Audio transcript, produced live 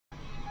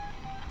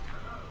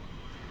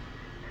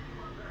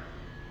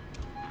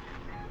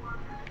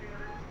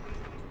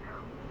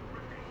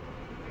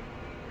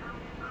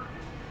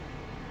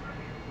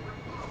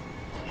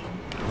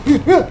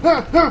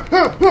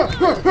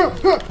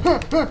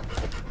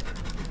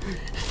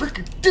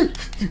Freaking dude!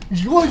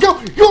 You wanna go?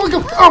 You wanna go?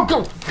 Oh,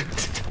 go!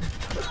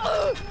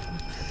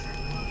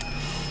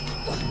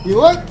 You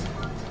what?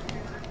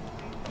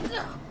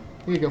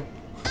 Here you go.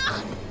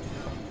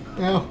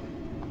 No.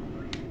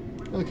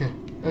 Okay.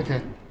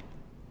 Okay.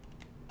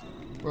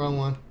 Wrong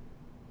one.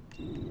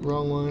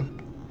 Wrong one.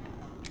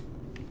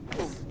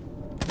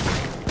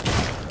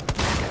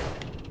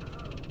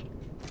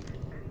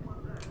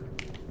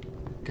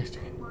 Gosh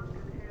dang it.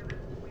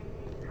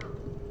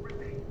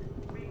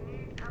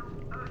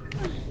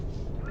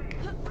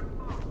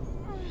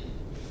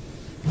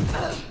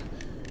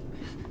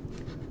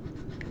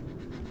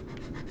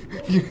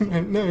 You're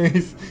not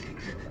nice.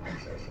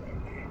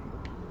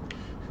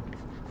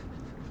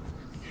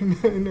 You're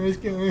not a nice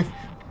guy.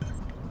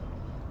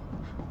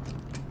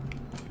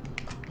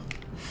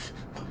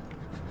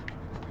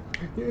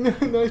 You're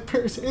not a nice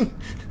person.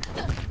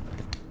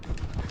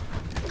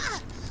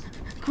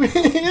 Quit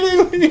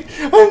hitting me!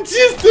 I'm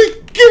just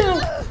a girl!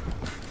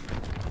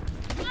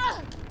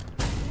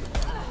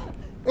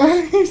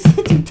 He's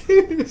such a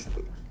douche.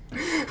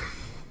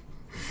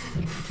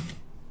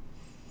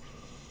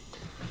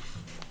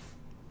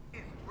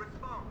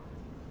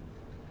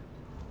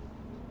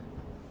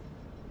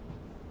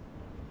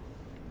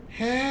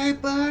 Hey,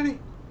 buddy.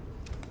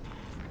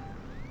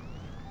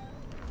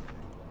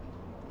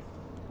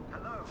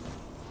 Hello?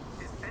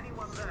 Is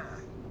anyone there?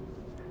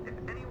 If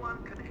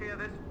anyone can hear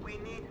this, we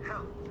need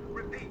help.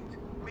 Repeat,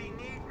 we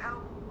need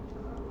help.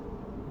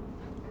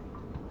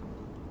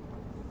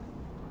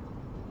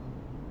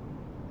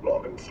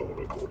 Log and store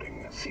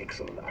recording.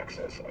 Seek-some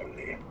access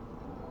only.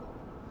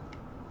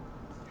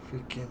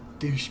 Freaking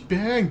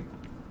douchebag.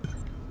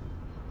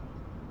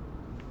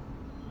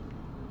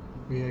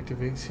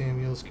 Reactivate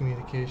Samuel's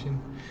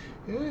communication.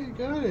 Yeah, you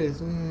got it.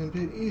 It's a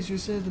bit easier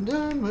said than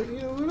done, but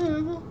you know,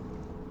 whatever.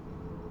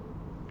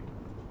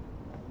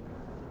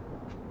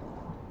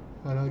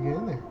 How do I get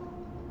in there?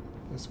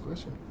 That's the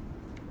question.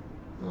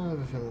 I have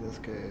a feeling this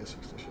guy is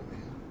supposed to show me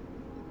how.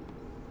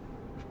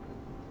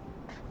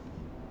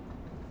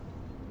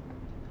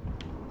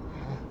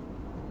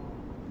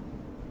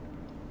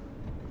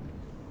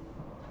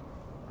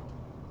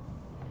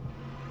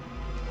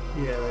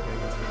 Yeah, that guy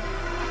gets me.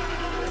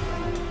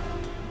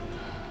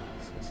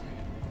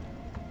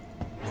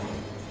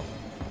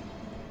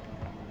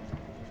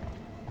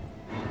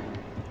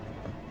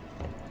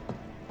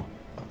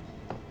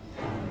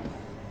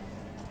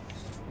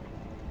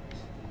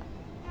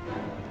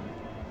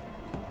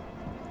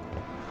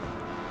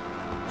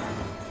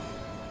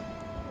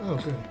 Oh,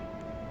 good.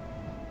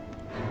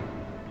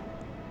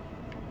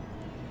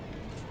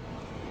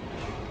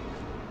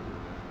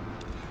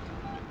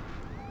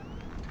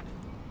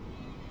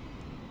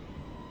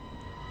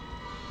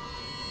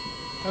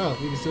 Oh,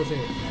 you can still see it.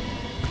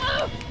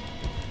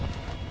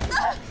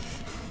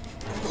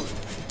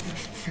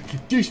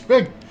 Freaking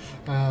douchebag!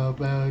 How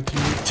about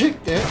you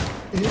take that,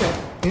 and that,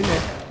 and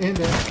that, and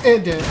that,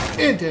 and that,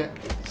 and that,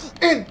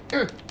 and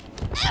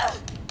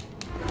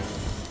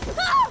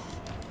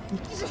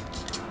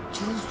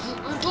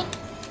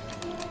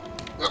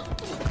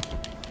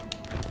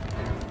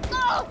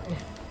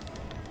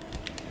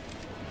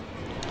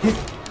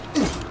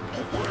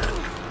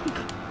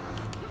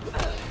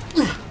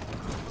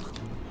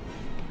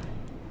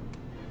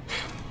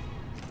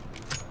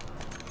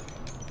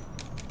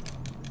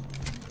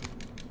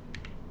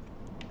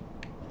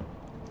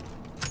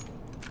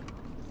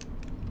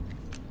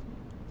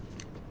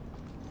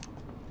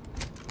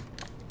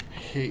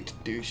hate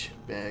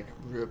douchebag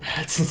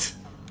robots.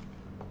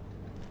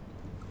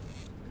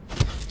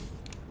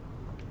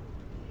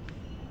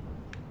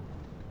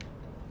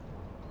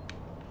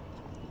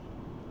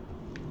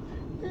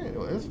 Yeah, it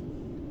was.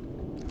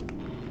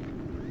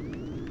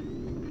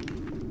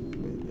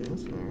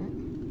 This, alright.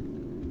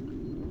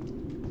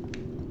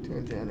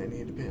 Turns out I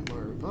need a bit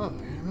more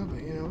revolver ammo,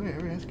 but you know,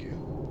 whatever, that's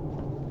cool.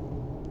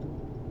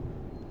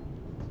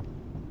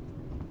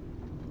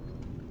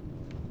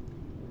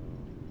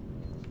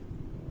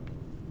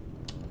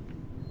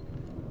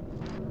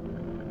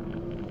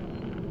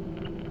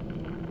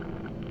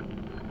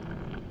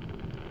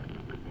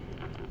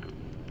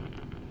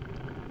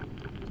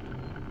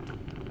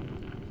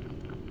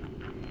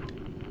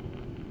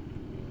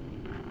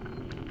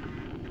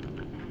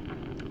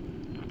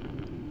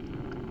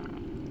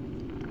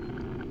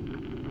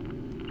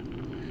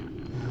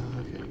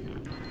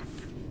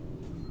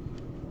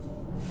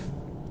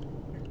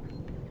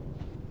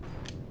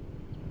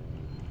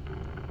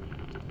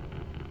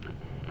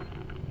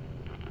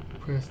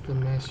 Press the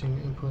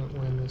meshing input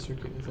when the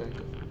circuit is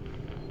active.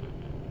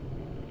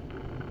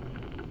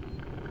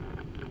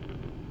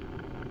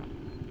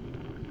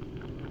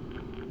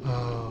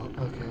 Oh,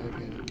 okay, I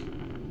get it.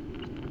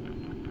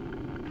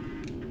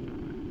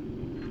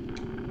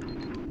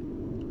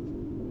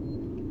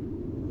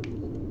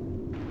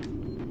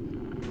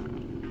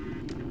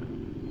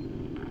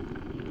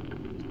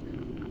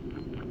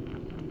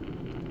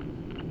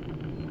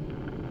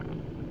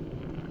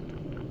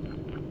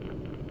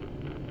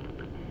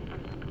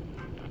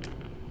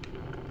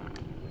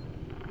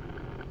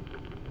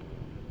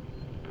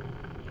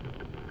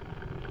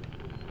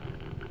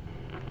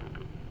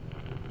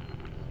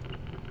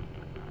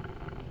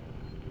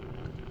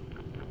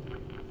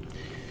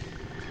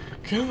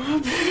 Come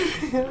on,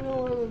 baby. I don't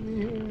want to be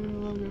here.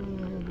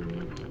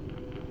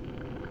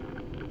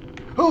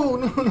 Oh,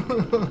 no, no,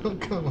 no.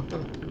 Come on.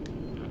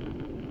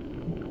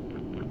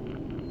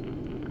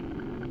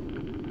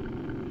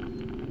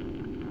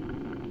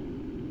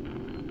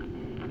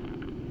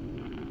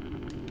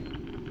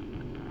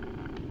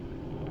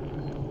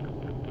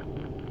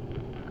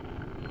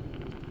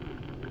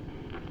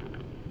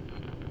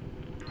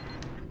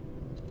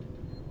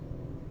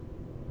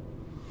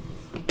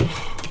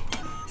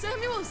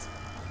 Samuels!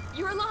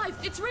 You're alive!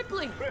 It's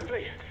Ripley!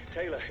 Ripley!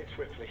 Taylor, it's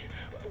Ripley.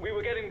 We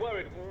were getting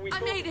worried. I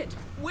made it!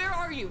 Where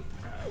are you?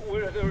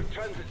 We're at a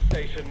transit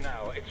station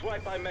now. It's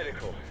right by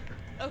medical.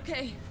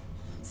 Okay.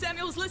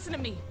 Samuels, listen to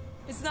me.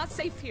 It's not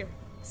safe here.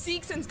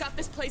 Seegson's got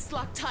this place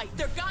locked tight.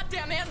 Their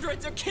goddamn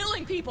androids are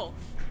killing people!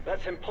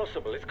 That's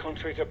impossible. It's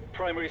contrary to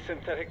primary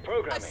synthetic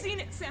programming. I've seen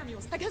it,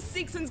 Samuels. I guess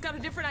Seegson's got a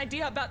different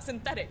idea about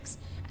synthetics.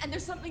 And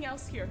there's something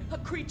else here. A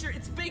creature.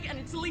 It's big and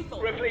it's lethal.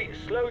 Ripley,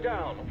 slow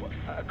down.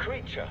 A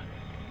creature?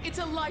 It's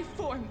a life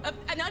form.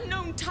 An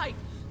unknown type.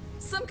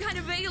 Some kind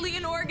of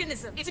alien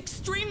organism. It's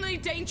extremely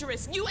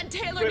dangerous. You and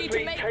Taylor need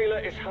to make... Taylor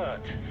is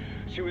hurt.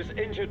 She was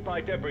injured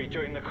by debris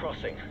during the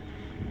crossing.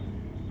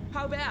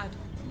 How bad?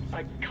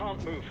 I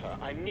can't move her.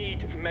 I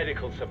need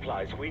medical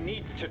supplies. We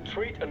need to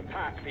treat and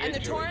pack the injury. And the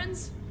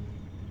Torrens?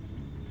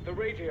 The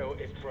radio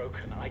is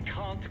broken. I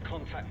can't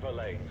contact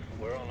Verlaine.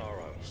 We're on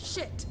our own.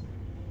 Shit.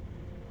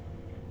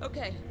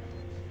 Okay.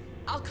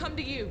 I'll come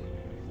to you.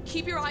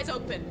 Keep your eyes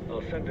open.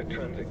 I'll send a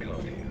transit car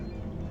to you.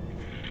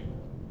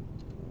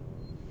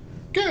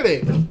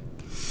 Goody!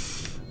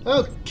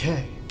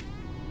 Okay.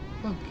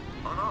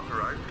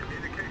 Unauthorized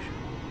communication.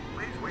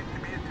 Please wait to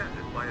be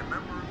attended by a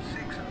member of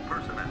Seegson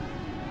personnel.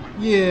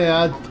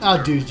 Yeah,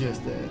 I'll do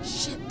just that.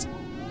 Shit.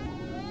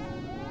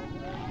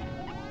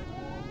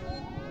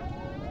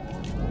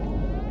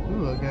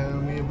 Ooh, I got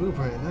on me a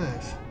blueprint.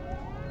 Nice.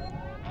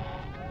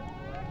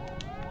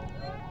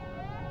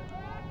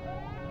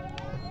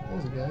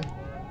 There's a guy.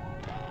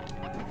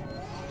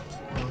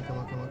 Come on, come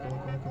on, come on, come on,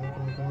 come on, come on,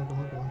 come on, come on, come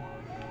on, come on.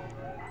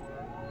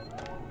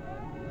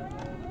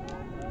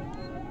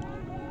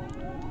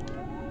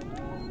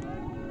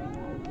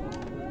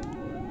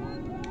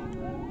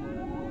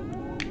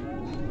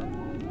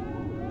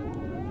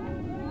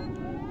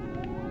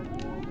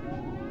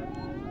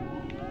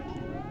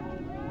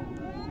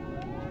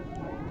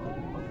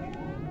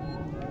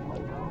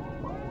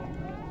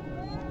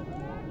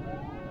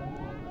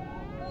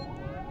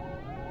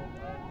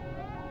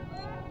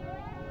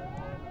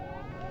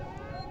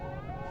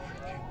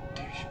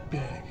 Big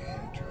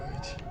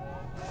androids.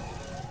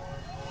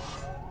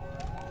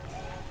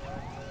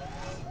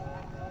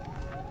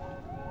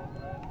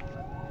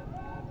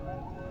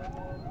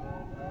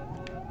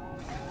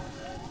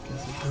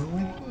 Guess I go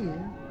in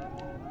here.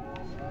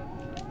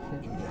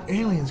 Freaking the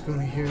alien's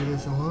gonna hear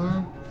this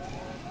alarm.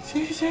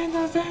 She's in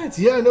the vent.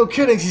 Yeah, no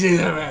kidding. She's in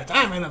the vent.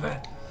 I'm in the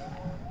vent.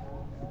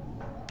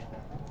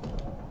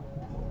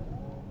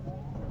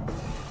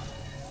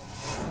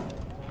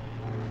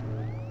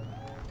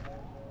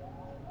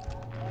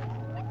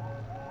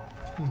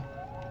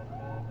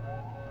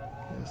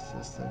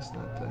 This thing's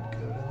not that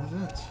good in the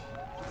vents.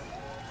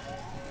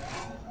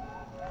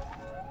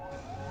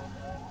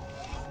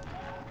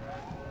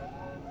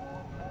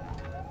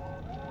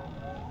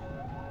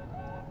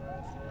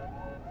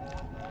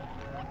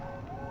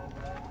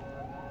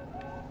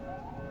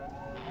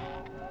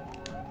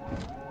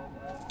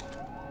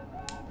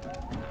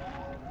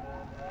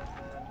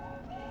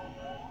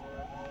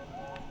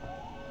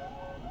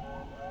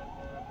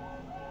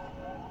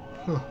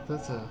 Huh,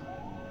 that's a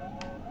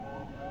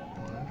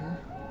monitor.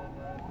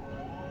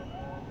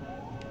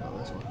 Oh,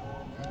 this one.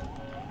 Okay.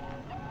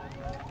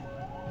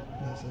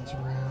 Nothing's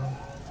around.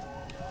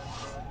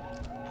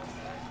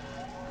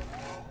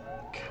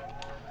 Okay.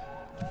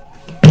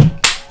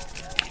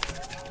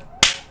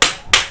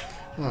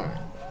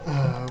 Alright.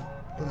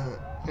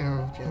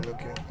 Arrow, yeah,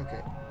 okay,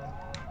 okay.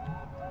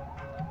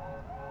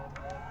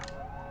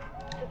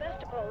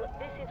 Sebastopol,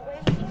 this is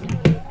Wayne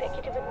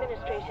Executive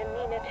Administrator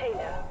Nina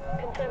Taylor,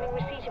 confirming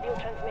receipt of your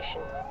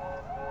transmission.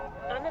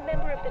 I'm a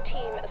member of the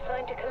team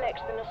assigned to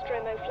collect the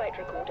Nostromo flight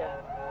recorder.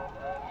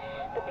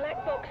 The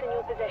black box in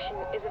your possession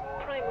is of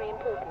primary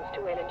importance to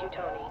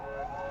Weyland-Yutani.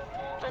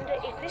 Under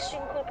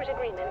existing corporate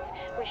agreements,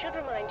 we should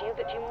remind you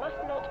that you must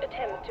not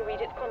attempt to read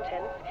its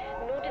contents,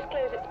 nor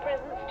disclose its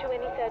presence to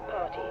any third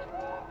parties.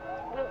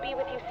 We'll be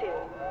with you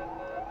soon.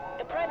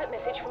 A private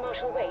message from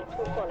Marshal Waits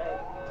will follow.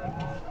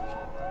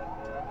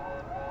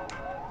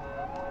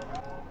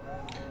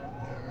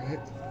 All right.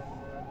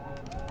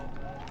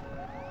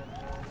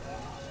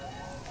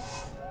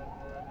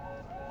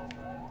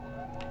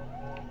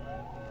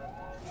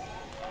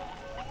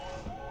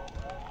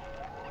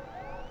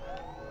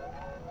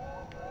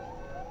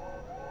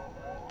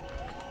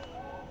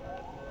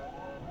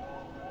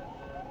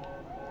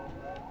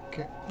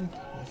 Okay,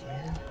 nothing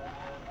here.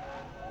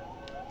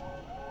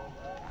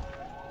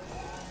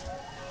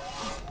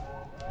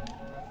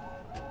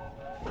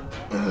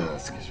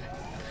 Excuse me.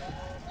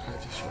 I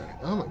just read it.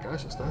 Oh my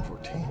gosh, it's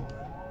 9:14.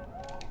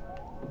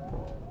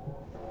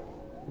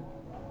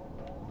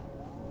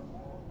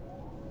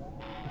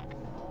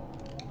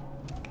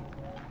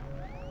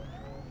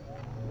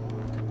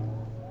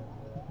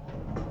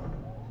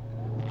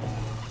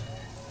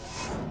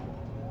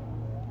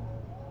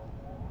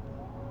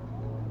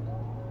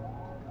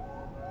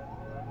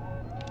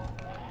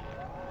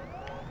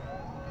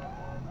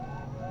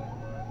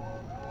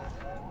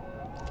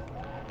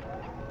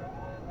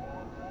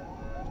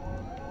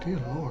 Dear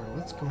Lord,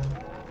 what's going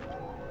on?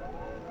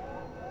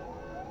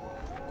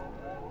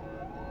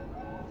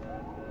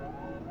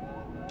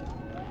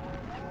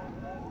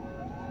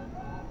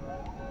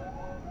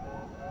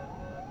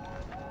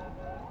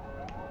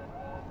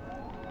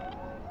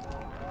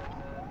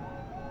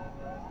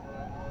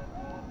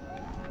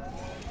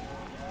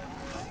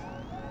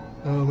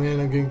 Oh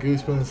man, I'm getting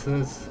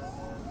goosebumps.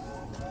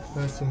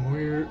 That's some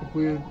weird.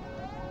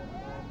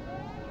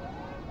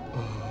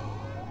 Oh.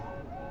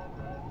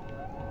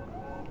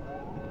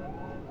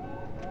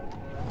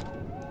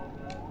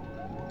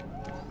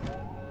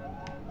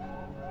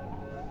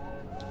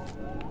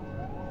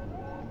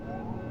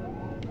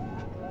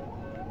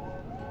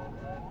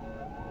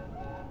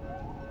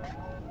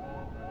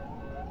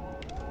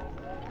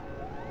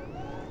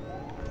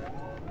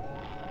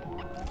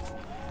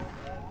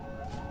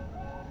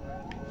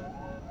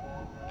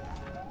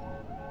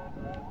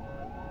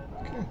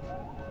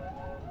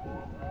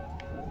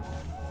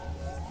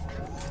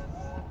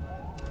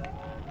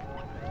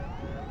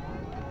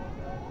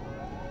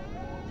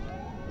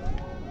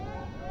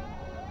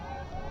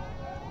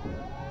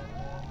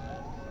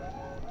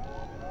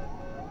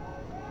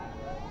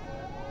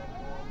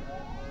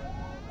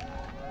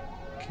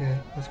 Okay,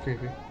 that's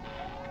creepy.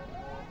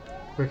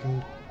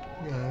 Freaking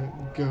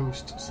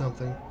ghost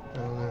something. I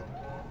don't know.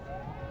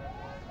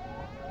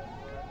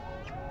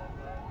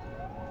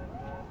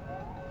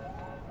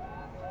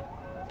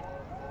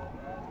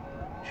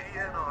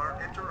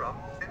 GNR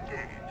interrupt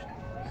engaged.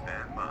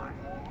 Stand by.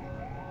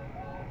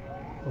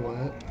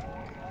 What?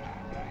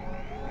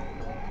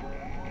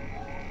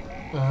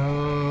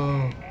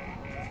 Oh.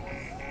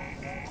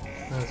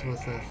 That's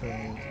what that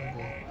thing is.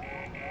 Okay.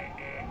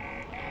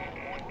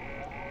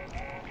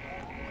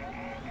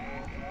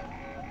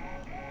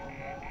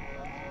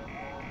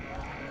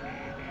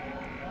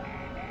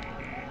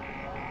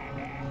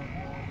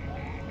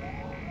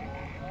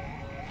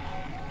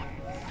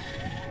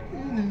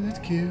 No, that's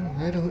cute.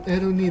 I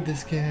don't need the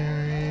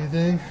scanner or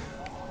anything.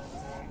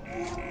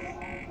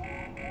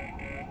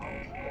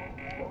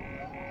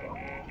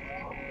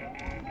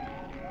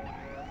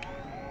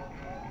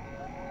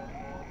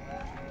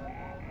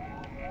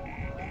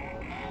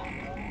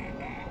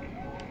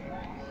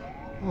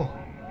 Oh.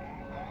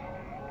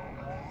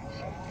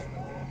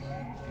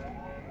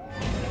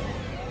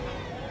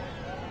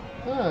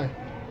 Hi.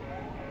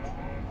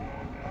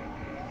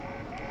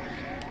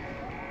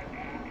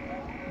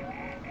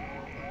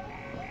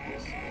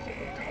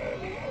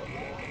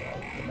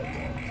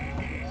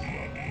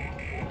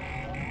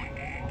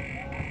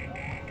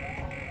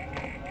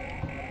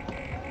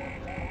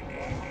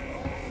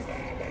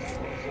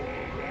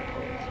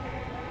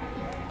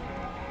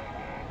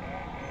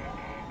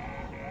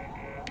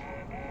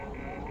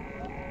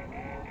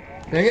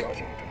 Dang it.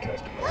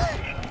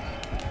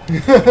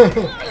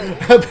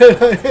 I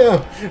bet I am.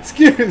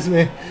 Excuse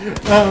me.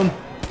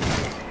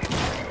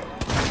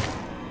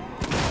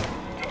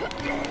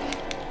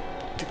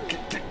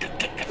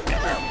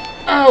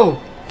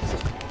 Ow!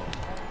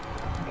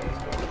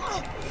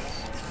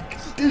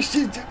 This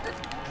shit.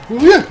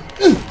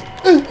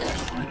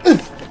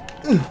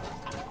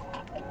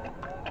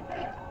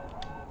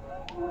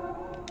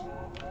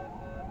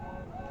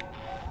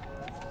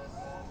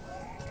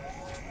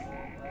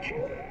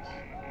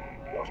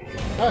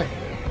 Hi.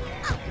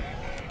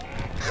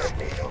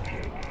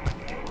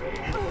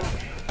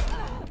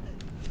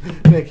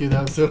 Thank you.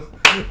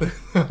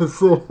 That was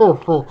so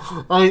helpful.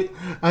 I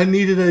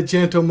needed a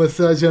gentle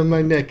massage on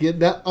my neck. Yeah,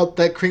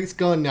 that crank's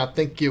gone now.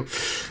 Thank you.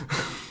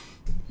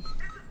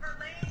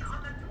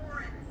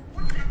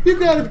 You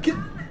gotta be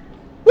kidding.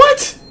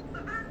 What?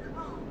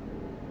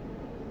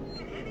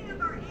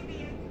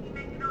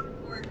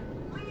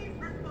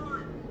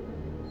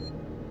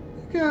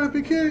 You gotta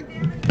be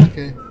kidding.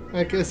 Okay,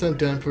 I guess I'm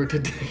done for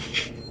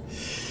today.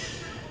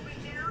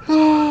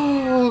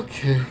 Oh,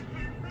 okay.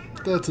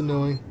 That's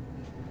annoying.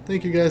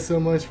 Thank you guys so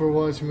much for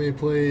watching me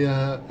play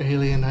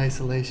Alien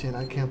Isolation.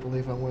 I can't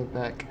believe I went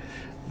back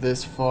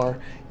this far.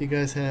 You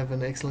guys have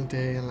an excellent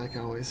day, and like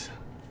always,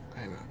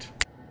 I'm out.